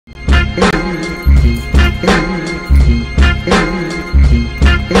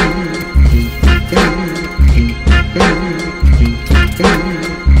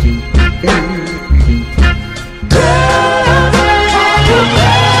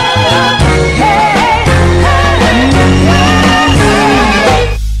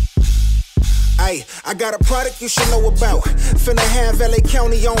I got a product you should know about. Finna have LA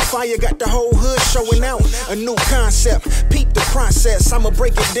County on fire, got the whole hood showing out. A new concept, peep the process. I'ma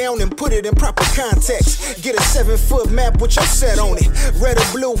break it down and put it in proper context. Get a 7-foot map with your set on it. Red or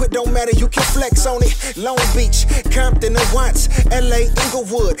blue, it don't matter, you can flex on it. Long Beach, Compton and Watts, LA,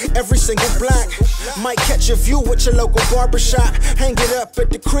 Inglewood, every single block. Might catch a view with your local barbershop. Hang it up at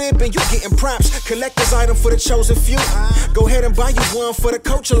the crib and you getting props. Collector's item for the chosen few. Go ahead and buy you one for the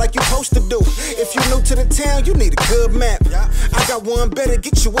culture like you supposed to do. If you new to the town, you need a good map. I got one better,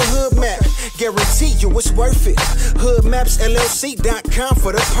 get you a hood map. Guarantee you it's worth it. Hoodmapsllc.com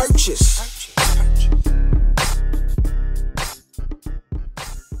for the purchase.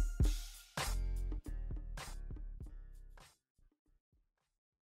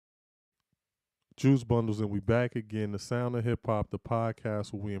 Juice Bundles, and we back again. The Sound of Hip Hop, the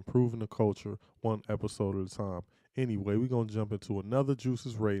podcast where we improving the culture one episode at a time. Anyway, we're going to jump into another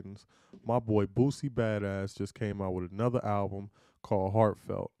Juice's ratings. My boy Boosie Badazz just came out with another album called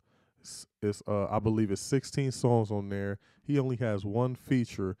Heartfelt. It's I believe it's 16 songs on there. He only has one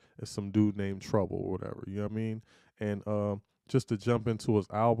feature. It's some dude named Trouble or whatever. You know what I mean? And just to jump into his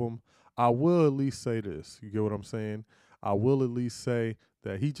album, I will at least say this. You get what I'm saying? I will at least say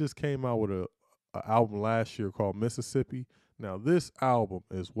that he just came out with a album last year called Mississippi. Now, this album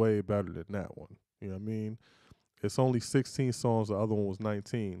is way better than that one. You know what I mean? It's only 16 songs. The other one was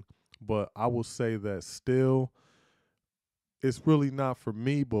 19. But I will say that still, it's really not for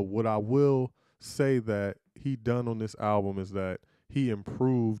me. But what I will say that he done on this album is that he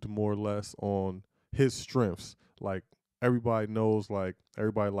improved more or less on his strengths. Like, everybody knows, like,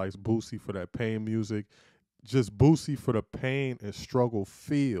 everybody likes Boosie for that pain music. Just Boosie for the pain and struggle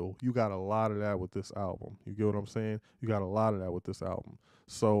feel. You got a lot of that with this album. You get what I'm saying? You got a lot of that with this album.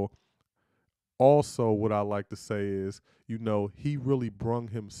 So also what I like to say is, you know, he really brung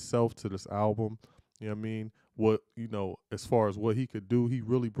himself to this album. You know what I mean? What, you know, as far as what he could do, he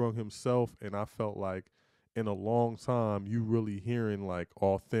really brung himself. And I felt like in a long time, you really hearing like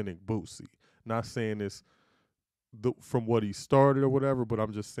authentic Boosie. Not saying it's from what he started or whatever, but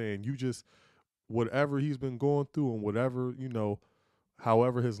I'm just saying whatever he's been going through and whatever, you know,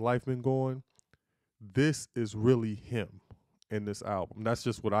 however his life been going, this is really him in this album. That's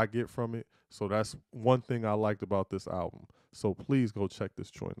just what I get from it. So that's one thing I liked about this album. So please go check this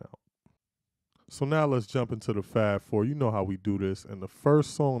joint out. So now let's jump into the Fab Four. You know how we do this. And the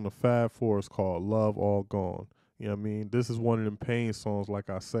first song on the Fab Four is called Love All Gone. You know what I mean? This is one of them pain songs, like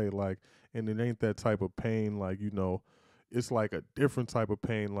I say, like, and it ain't that type of pain, like, you know, it's like a different type of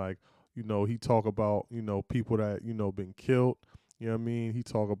pain, like, you know, he talk about, you know, people that, you know, been killed. You know what I mean? He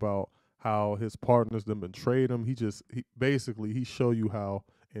talk about how his partners them betrayed him. He basically, he show you how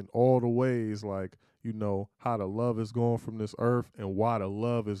in all the ways, like, you know, how the love is going from this earth and why the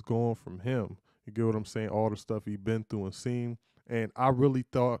love is going from him. You get what I'm saying? All the stuff he been through and seen. And I really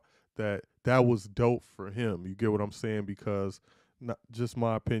thought that was dope for him. You get what I'm saying? Because, not just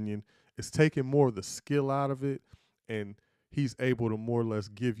my opinion, it's taking more of the skill out of it, and he's able to more or less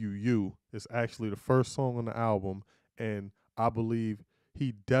give you. It's actually the first song on the album, and I believe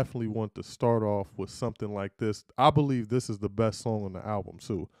he definitely wanted to start off with something like this. I believe this is the best song on the album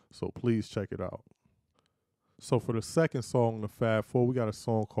too, so please check it out. So for the second song on the Fab Four, we got a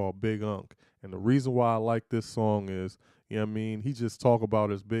song called Big Unk, and the reason why I like this song is, you know what I mean, he just talk about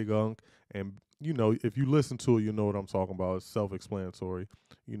his big unk, and you know, if you listen to it, you know what I'm talking about. It's self-explanatory.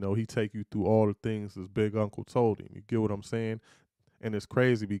 You know, he take you through all the things his big uncle told him. You get what I'm saying? And it's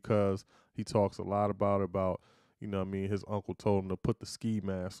crazy because he talks a lot about, you know what I mean, his uncle told him to put the ski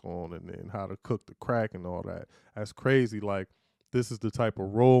mask on and then how to cook the crack and all that. That's crazy. Like, this is the type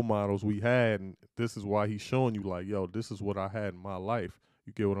of role models we had, and this is why he's showing you, like, yo, this is what I had in my life.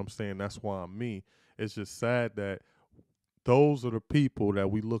 You get what I'm saying? That's why I'm me. It's just sad that those are the people that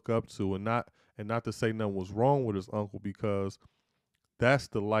we look up to, and not to say nothing was wrong with his uncle, because that's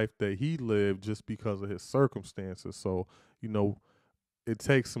the life that he lived just because of his circumstances. So, you know, it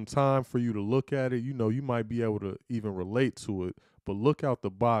takes some time for you to look at it. You know, you might be able to even relate to it, but look out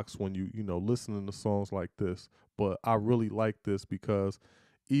the box when you know, listening to songs like this. But I really like this because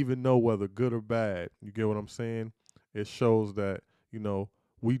even though whether good or bad, you get what I'm saying, it shows that, you know,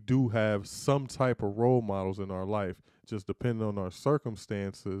 we do have some type of role models in our life. Just depending on our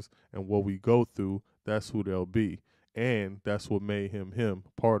circumstances and what we go through, that's who they'll be. And that's what made him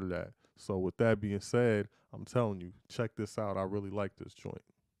part of that. So with that being said, I'm telling you, check this out. I really like this joint.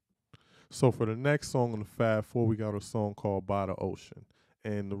 So for the next song on the Fab Four, we got a song called "By the Ocean,"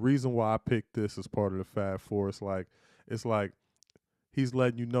 and the reason why I picked this as part of the Fab Four is it's like he's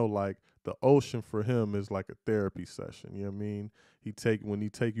letting you know like the ocean for him is like a therapy session. You know what I mean? When he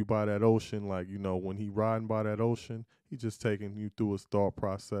take you by that ocean, like, you know, when he riding by that ocean, he just taking you through his thought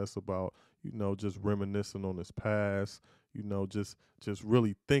process about, you know, just reminiscing on his past, you know, just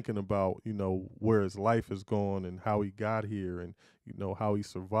really thinking about, you know, where his life is going and how he got here and, you know, how he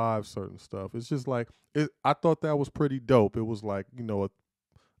survived certain stuff. It's just like I thought that was pretty dope. It was like, you know,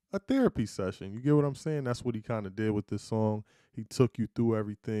 a therapy session. You get what I'm saying? That's what he kind of did with this song. He took you through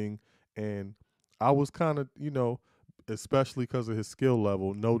everything. And I was kind of, you know, especially because of his skill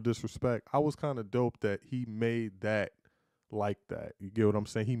level, no disrespect, I was kind of dope that he made that like that. You get what I'm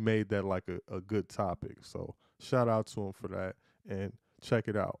saying? He made that like a good topic. So shout out to him for that and check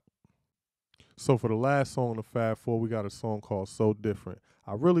it out. So for the last song on the Fab Four, we got a song called So Different.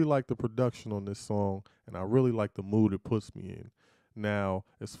 I really like the production on this song, and I really like the mood it puts me in. Now,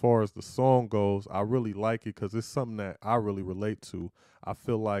 as far as the song goes, I really like it because it's something that I really relate to. I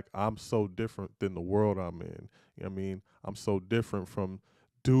feel like I'm so different than the world I'm in. You know what I mean? I'm so different from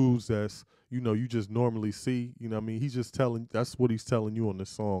dudes that's, you know, you just normally see. You know what I mean? That's what he's telling you on this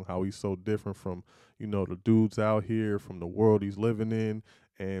song, how he's so different from, you know, the dudes out here, from the world he's living in.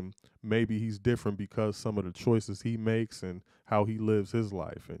 And maybe he's different because some of the choices he makes and how he lives his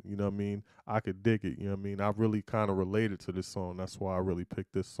life. And, you know what I mean? I could dig it. You know what I mean? I really kind of related to this song. That's why I really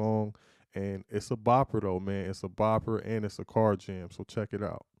picked this song. And it's a bopper, though, man. It's a bopper and it's a car jam. So check it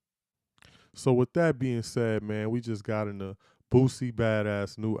out. So with that being said, man, we just got in the Boosie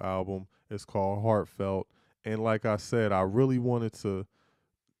Badazz new album. It's called Heartfelt. And like I said, I really wanted to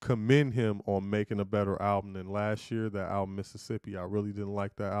commend him on making a better album than last year. That album Mississippi, I really didn't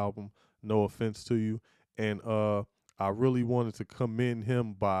like that album. No offense to you. And I really wanted to commend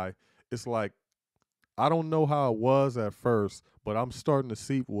him by, it's like, I don't know how it was at first, but I'm starting to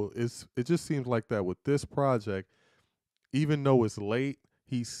see, it just seems like that with this project, even though it's late,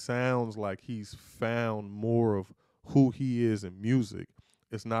 he sounds like he's found more of who he is in music.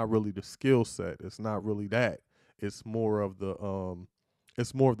 It's not really the skill set. It's not really that. It's more of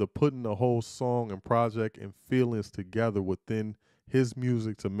the putting the whole song and project and feelings together within his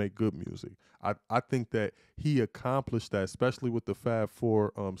music to make good music. I think that he accomplished that, especially with the Fab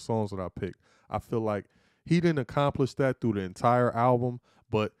Four songs that I picked. I feel like he didn't accomplish that through the entire album,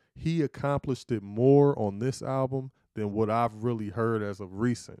 but he accomplished it more on this album than what I've really heard as of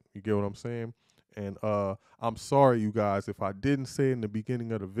recent. You get what I'm saying? And I'm sorry, you guys, if I didn't say it in the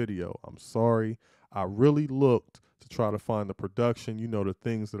beginning of the video. I'm sorry. I really looked to try to find the production, you know, the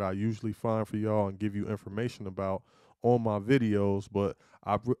things that I usually find for y'all and give you information about on my videos. But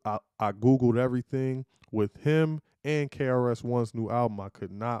I Googled everything with him and KRS-One's new album. I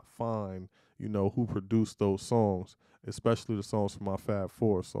could not find, you know, who produced those songs, especially the songs from my Fab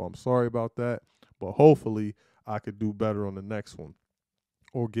Four. So I'm sorry about that, but hopefully I could do better on the next one,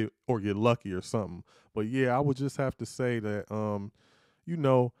 or get lucky or something. But yeah, I would just have to say that you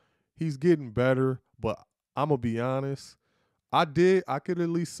know, he's getting better, but I'm gonna be honest. I could at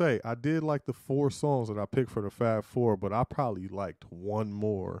least say I did like the 4 songs that I picked for the Fab Four, but I probably liked one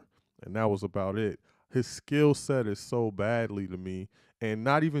more, and that was about it. His skill set is so badly to me, and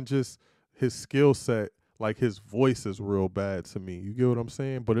not even just his skill set, like his voice is real bad to me. You get what I'm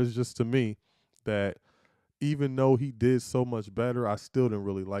saying? But it's just to me that even though he did so much better, I still didn't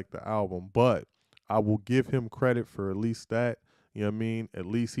really like the album. But I will give him credit for at least that. You know what I mean? At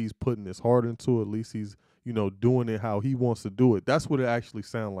least he's putting his heart into it. At least he's, you know, doing it how he wants to do it. That's what it actually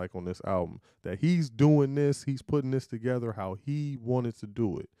sounds like on this album. That he's doing this, he's putting this together how he wanted to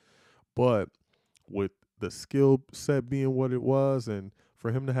do it. But with the skill set being what it was, and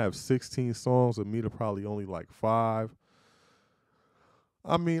for him to have 16 songs and me to probably only like 5,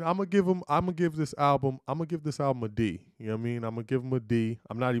 I mean, I'm gonna give this album a D. You know what I mean? I'm gonna give him a D.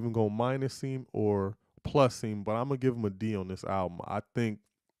 I'm not even gonna minus him or plus him, but I'm gonna give him a D on this album. I think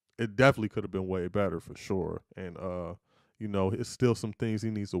it definitely could have been way better for sure. And you know, it's still some things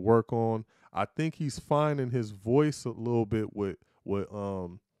he needs to work on. I think he's finding his voice a little bit with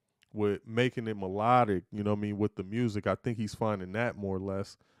making it melodic, you know what I mean, with the music. I think he's finding that more or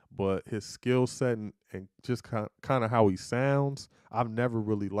less. But his skill set and just kind of how he sounds, I've never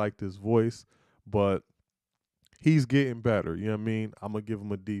really liked his voice, but he's getting better. You know what I mean? I'm going to give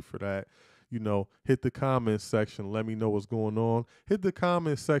him a D for that. You know, hit the comment section. Let me know what's going on. Hit the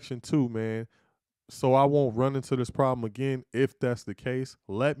comment section too, man, so I won't run into this problem again. If that's the case,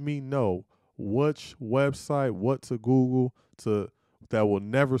 let me know which website, what to Google that will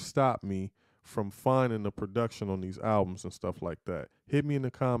never stop me from finding the production on these albums and stuff like that. Hit me in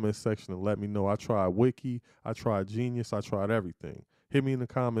the comment section and let me know. I tried Wiki, I tried Genius, I tried everything. Hit me in the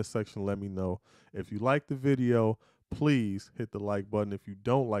comment section and let me know. If you like the video, please hit the like button. If you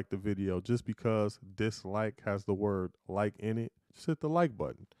don't like the video, just because dislike has the word like in it, just hit the like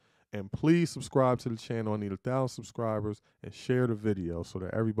button. And please subscribe to the channel. I need 1,000 subscribers, and share the video so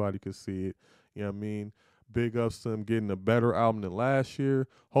that everybody can see it. You know what I mean? Big ups to him getting a better album than last year.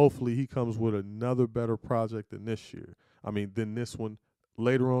 Hopefully he comes with another better project than this year. Than this one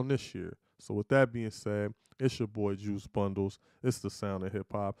later on this year. So with that being said, it's your boy Jooce Bundles. It's the sound of hip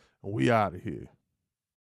hop, and we out of here.